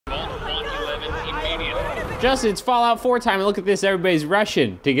Justin, it's Fallout 4 time, and look at this. Everybody's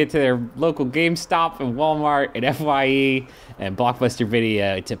rushing to get to their local GameStop and Walmart and FYE and Blockbuster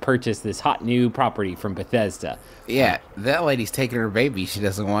Video to purchase this hot new property from Bethesda. Yeah, that lady's taking her baby. She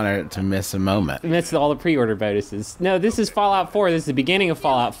doesn't want her to miss a moment. Amidst all the pre-order bonuses. No, this is Fallout 4. This is the beginning of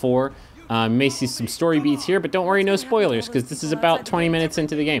Fallout 4. You may see some story beats here, but don't worry, no spoilers, because this is about 20 minutes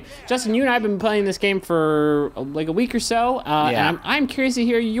into the game. Justin, you and I have been playing this game for like a week or so, and I'm curious to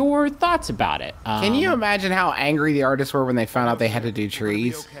hear your thoughts about it. Can you imagine how angry the artists were when they found out they had to do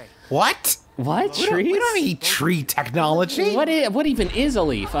trees? What? What? We Trees? We don't need tree technology. What even is a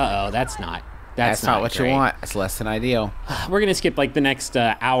leaf? Uh-oh, that's not what great. You want. It's less than ideal. We're gonna skip like the next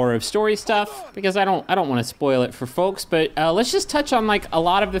hour of story stuff because I don't want to spoil it for folks. But let's just touch on like a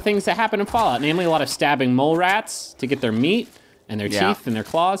lot of the things that happen in Fallout, namely a lot of stabbing mole rats to get their meat and their teeth and their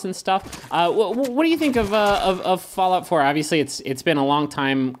claws and stuff. What do you think of Fallout 4? Obviously, it's been a long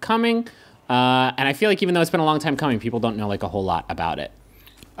time coming, and I feel like even though it's been a long time coming, people don't know like a whole lot about it.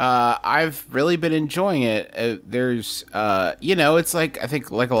 I've really been enjoying it. There's, it's like, I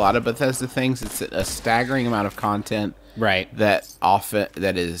think like a lot of Bethesda things, it's a staggering amount of content. Right.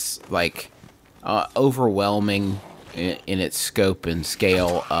 That is like, overwhelming in its scope and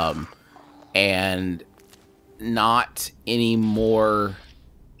scale. And not any more.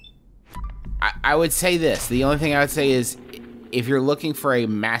 I would say this. The only thing I would say is if you're looking for a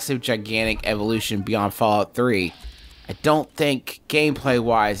massive, gigantic evolution beyond Fallout 3, I don't think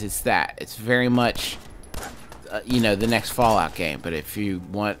gameplay-wise it's that. It's very much, the next Fallout game. But if you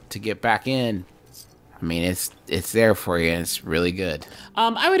want to get back in, I mean, it's there for you, and it's really good.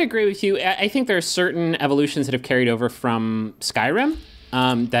 I would agree with you. I think there are certain evolutions that have carried over from Skyrim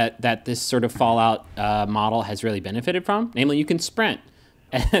that this sort of Fallout model has really benefited from. Namely, you can sprint.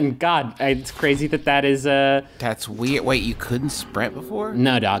 And God, it's crazy that is... That's weird. Wait, you couldn't sprint before?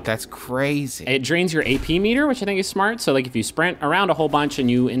 No, dog. That's crazy. It drains your AP meter, which I think is smart. So, like, if you sprint around a whole bunch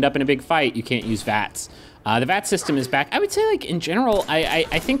and you end up in a big fight, you can't use VATS. The VAT system is back. I would say, like, in general, I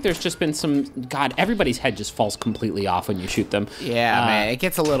think there's just been some... God, everybody's head just falls completely off when you shoot them. Yeah, man, it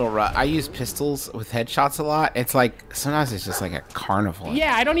gets a little rough. I use pistols with headshots a lot. It's like, sometimes it's just like a carnival.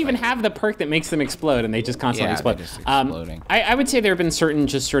 Yeah, I don't even have the perk that makes them explode, and they just constantly explode. Just exploding. I would say there have been certain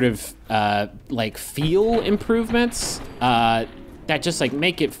just sort of, like, feel improvements that just, like,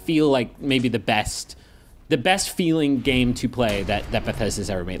 make it feel like maybe the best feeling game to play that Bethesda's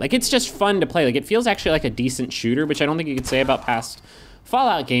ever made. Like, it's just fun to play. Like, it feels actually like a decent shooter, which I don't think you could say about past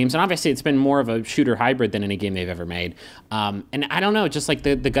Fallout games. And obviously, it's been more of a shooter hybrid than any game they've ever made. And I don't know, just like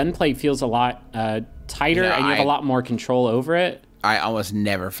the gunplay feels a lot tighter, and you have a lot more control over it. I almost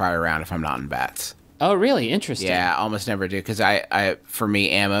never fire around if I'm not in VATS. Oh, really? Interesting. Yeah, I almost never do, because for me,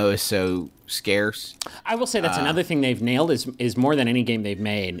 ammo is so scarce. I will say that's another thing they've nailed is more than any game they've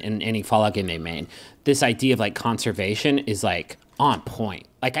made, and any Fallout game they've made. This idea of like conservation is like on point.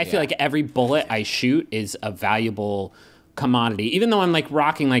 Like I feel like every bullet I shoot is a valuable commodity. Even though I'm like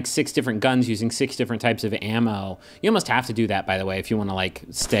rocking like 6 different guns using 6 different types of ammo. You almost have to do that, by the way, if you want to like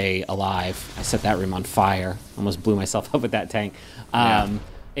stay alive. I set that room on fire. Almost blew myself up with that tank.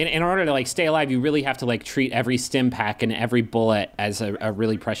 In order to like stay alive, you really have to like treat every stim pack and every bullet as a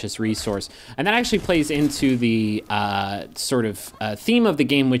really precious resource. And that actually plays into the sort of theme of the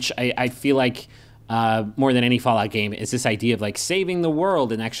game, which I feel like more than any Fallout game is this idea of like saving the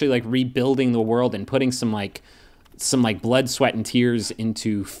world and actually like rebuilding the world and putting some blood, sweat, and tears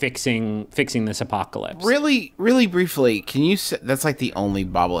into fixing this apocalypse. Really, really briefly, can you say, that's like the only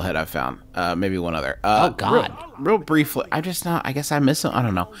bobblehead I've found. Maybe one other. Oh, God. Real briefly, I guess I miss them. I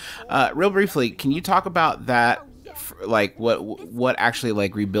don't know. Real briefly, can you talk about that, like what actually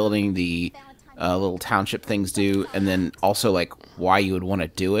like rebuilding the little township things do, and then also like why you would want to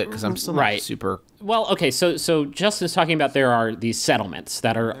do it? Because I'm still not super... Well, okay, so Justin's talking about there are these settlements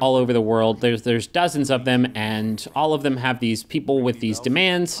that are all over the world. There's dozens of them, and all of them have these people with these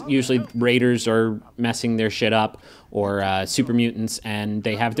demands. Usually raiders are messing their shit up, or super mutants, and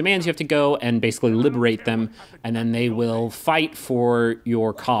they have demands. You have to go and basically liberate them, and then they will fight for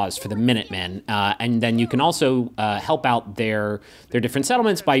your cause, for the Minutemen. And then you can also help out their different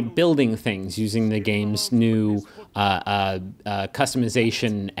settlements by building things using the game's new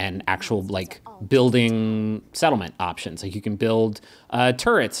customization and actual like building settlement options. Like you can build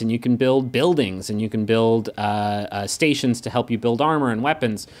turrets, and you can build buildings, and you can build stations to help you build armor and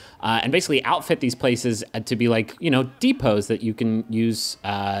weapons, and basically outfit these places to be like, depots that you can use,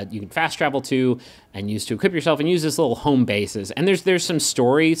 you can fast travel to and use to equip yourself and use as little home bases. And there's some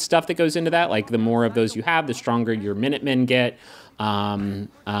story stuff that goes into that. Like the more of those you have, the stronger your Minutemen get.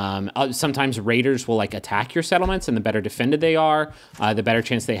 Sometimes raiders will like attack your settlements, and the better defended they are, the better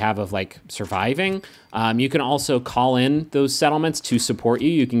chance they have of like surviving. You can also call in those settlements to support you.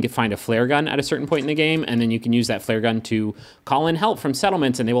 You can find a flare gun at a certain point in the game, and then you can use that flare gun to call in help from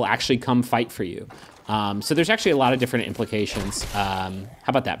settlements, and they will actually come fight for you. So there's actually a lot of different implications. How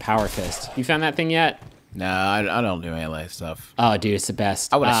about that power fist? You found that thing yet? No, I don't do any of that stuff. Oh, dude, it's the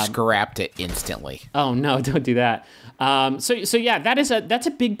best. I would have scrapped it instantly. Oh no, don't do that. So yeah, that's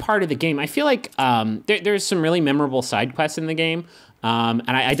a big part of the game. I feel like there's some really memorable side quests in the game, and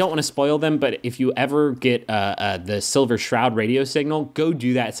I don't want to spoil them. But if you ever get the Silver Shroud radio signal, go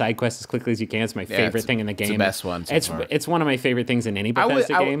do that side quest as quickly as you can. It's my favorite thing in the game. It's the best one. It's one of my favorite things in any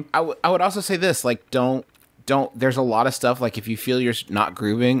Bethesda game. I would also say this: like, don't. There's a lot of stuff. Like, if you feel you're not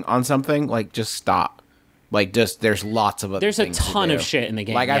grooving on something, like, just stop. Like, there's lots of other things. There's a ton of shit in the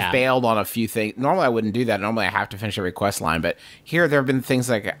game. Like, I've bailed on a few things. Normally, I wouldn't do that. Normally, I have to finish every quest line. But here, there have been things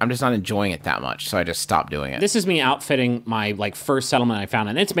like I'm just not enjoying it that much, so I just stopped doing it. This is me outfitting my like first settlement I found,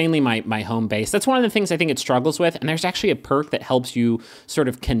 and it's mainly my home base. That's one of the things I think it struggles with. And there's actually a perk that helps you sort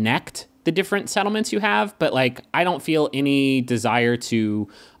of connect the different settlements you have. But like, I don't feel any desire to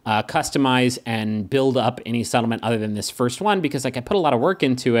customize and build up any settlement other than this first one, because like I put a lot of work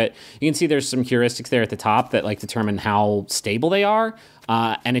into it. You can see there's some heuristics there at the top that like determine how stable they are.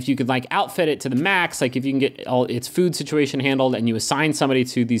 And if you could like outfit it to the max, like if you can get all its food situation handled and you assign somebody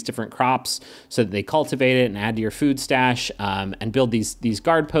to these different crops so that they cultivate it and add to your food stash, and build these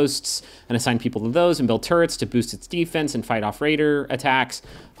guard posts and assign people to those and build turrets to boost its defense and fight off raider attacks,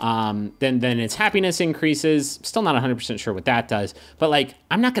 then its happiness increases. Still not 100% sure what that does, but like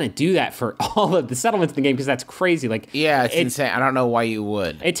I'm not going to do that for all of the settlements in the game because that's crazy. Like, yeah, it's insane. I don't know why you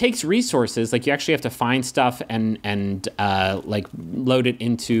would. It takes resources. Like, you actually have to find stuff and like load it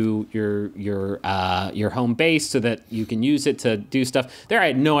into your home base so that you can use it to do stuff. There, I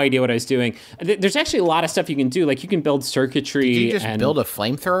had no idea what I was doing. There's actually a lot of stuff you can do. Like, you can build circuitry. Did you just build a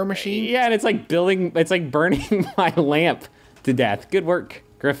flamethrower machine? Yeah, and it's like burning my lamp to death. Good work,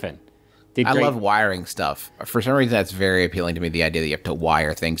 Griffin. I love wiring stuff. For some reason, that's very appealing to me, the idea that you have to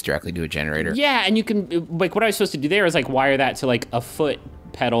wire things directly to a generator. Yeah, and you can, like, what I was supposed to do there is, like, wire that to, like, a foot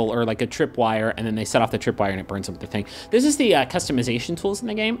pedal or, like, a tripwire, and then they set off the tripwire and it burns up the thing. This is the customization tools in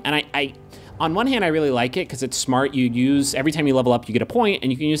the game, and I on one hand, I really like it because it's smart. You use, every time you level up, you get a point,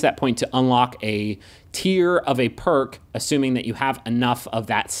 and you can use that point to unlock a tier of a perk, assuming that you have enough of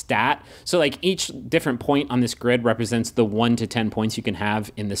that stat. So like each different point on this grid represents the 1 to 10 points you can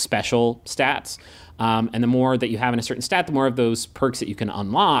have in the special stats. And the more that you have in a certain stat, the more of those perks that you can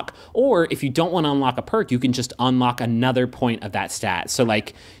unlock. Or if you don't want to unlock a perk, you can just unlock another point of that stat. So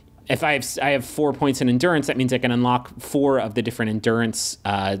like, if I have 4 points in endurance, that means I can unlock 4 of the different endurance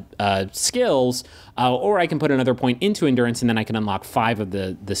skills, or I can put another point into endurance, and then I can unlock 5 of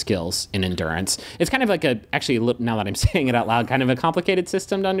the skills in endurance. It's kind of like actually, now that I'm saying it out loud, kind of a complicated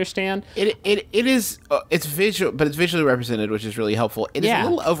system to understand. It is, it's visual, but it's visually represented, which is really helpful. It is a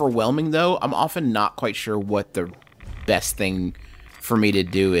little overwhelming, though. I'm often not quite sure what the best thing for me to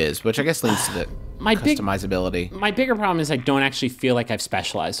do is, which I guess leads to the customizability. My bigger problem is I don't actually feel like I've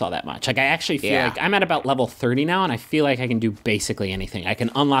specialized all that much. Like, I actually feel like I'm at about level 30 now, and I feel like I can do basically anything. I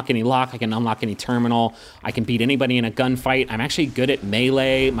can unlock any lock, I can unlock any terminal, I can beat anybody in a gunfight. I'm actually good at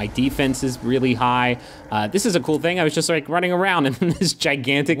melee. My defense is really high. This is a cool thing. I was just like running around, and then this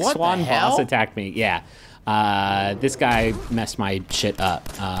gigantic swan boss attacked me. Yeah. This guy messed my shit up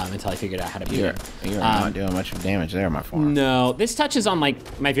until I figured out how to beat it. You're not doing much damage there, my friend. No, this touches on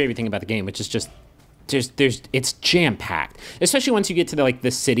like my favorite thing about the game, which is just it's jam-packed, especially once you get to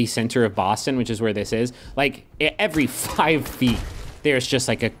the city center of Boston, which is where this is. Like, every 5 feet there's just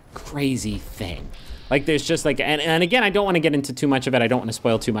like a crazy thing. Like, there's just like, and again, I don't want to get into too much of it. I don't want to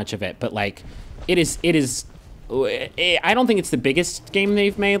spoil too much of it, but like, it is I don't think it's the biggest game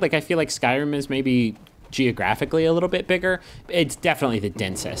they've made. Like, I feel like Skyrim is maybe geographically a little bit bigger. It's definitely the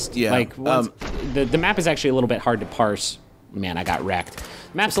densest. Yeah. Like, the map is actually a little bit hard to parse. Man, I got wrecked.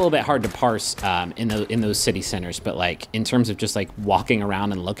 The map's a little bit hard to parse in those city centers, but like in terms of just like walking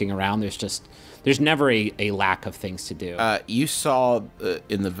around and looking around, there's never a lack of things to do. You saw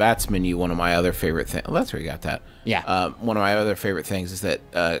in the VATS menu one of my other favorite things. Oh, that's where you got that. Yeah. One of my other favorite things is that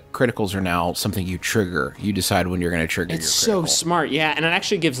criticals are now something you trigger. You decide when you're going to trigger your critical. It's so smart, yeah, and it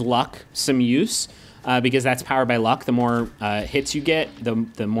actually gives luck some use. Because that's powered by luck. The more hits you get,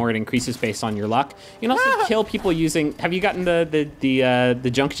 the more it increases based on your luck. You can also kill people using. Have you gotten the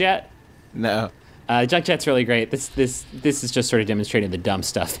junk jet? No. Junk jet's really great. This is just sort of demonstrating the dumb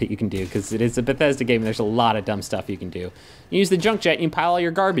stuff that you can do, because it is a Bethesda game and there's a lot of dumb stuff you can do. You use the junk jet, and you pile all your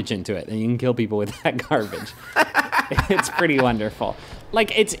garbage into it, and you can kill people with that garbage. It's pretty wonderful.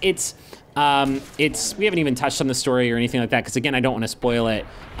 Like it's we haven't even touched on the story or anything like that because again, I don't want to spoil it.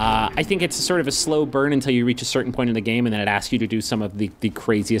 I think it's sort of a slow burn until you reach a certain point in the game, and then it asks you to do some of the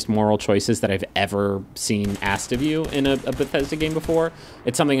craziest moral choices that I've ever seen asked of you in a Bethesda game before.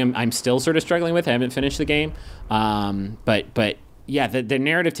 It's something I'm still sort of struggling with. I haven't finished the game, but yeah, the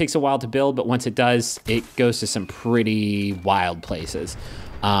narrative takes a while to build, but once it does, it goes to some pretty wild places.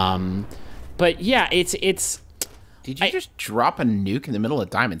 But yeah, it's. Did you just drop a nuke in the middle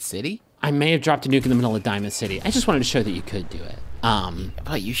of Diamond City? I may have dropped a nuke in the middle of Diamond City. I just wanted to show that you could do it.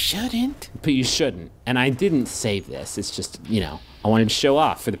 But you shouldn't. But you shouldn't. And I didn't save this. It's just, I wanted to show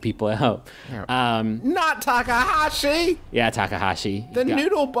off for the people at home. Not Takahashi. Yeah, Takahashi. The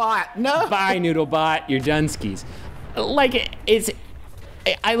Noodle Bot. No. Bye, Noodle Bot. You're Dunskies. Like,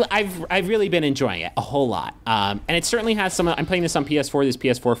 I've really been enjoying it a whole lot. And it certainly has some, I'm playing this on PS4. This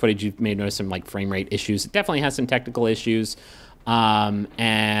PS4 footage, you may notice some like frame rate issues. It definitely has some technical issues. It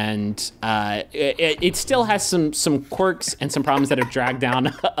still has some quirks and some problems that have dragged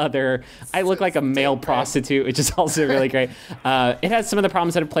down other. I look like a male prostitute, which is also really great. It has some of the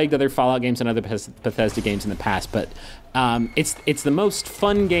problems that have plagued other Fallout games and other Bethesda games in the past, but it's the most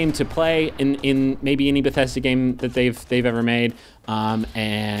fun game to play in maybe any Bethesda game that they've ever made.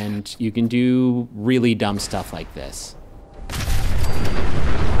 And you can do really dumb stuff like this.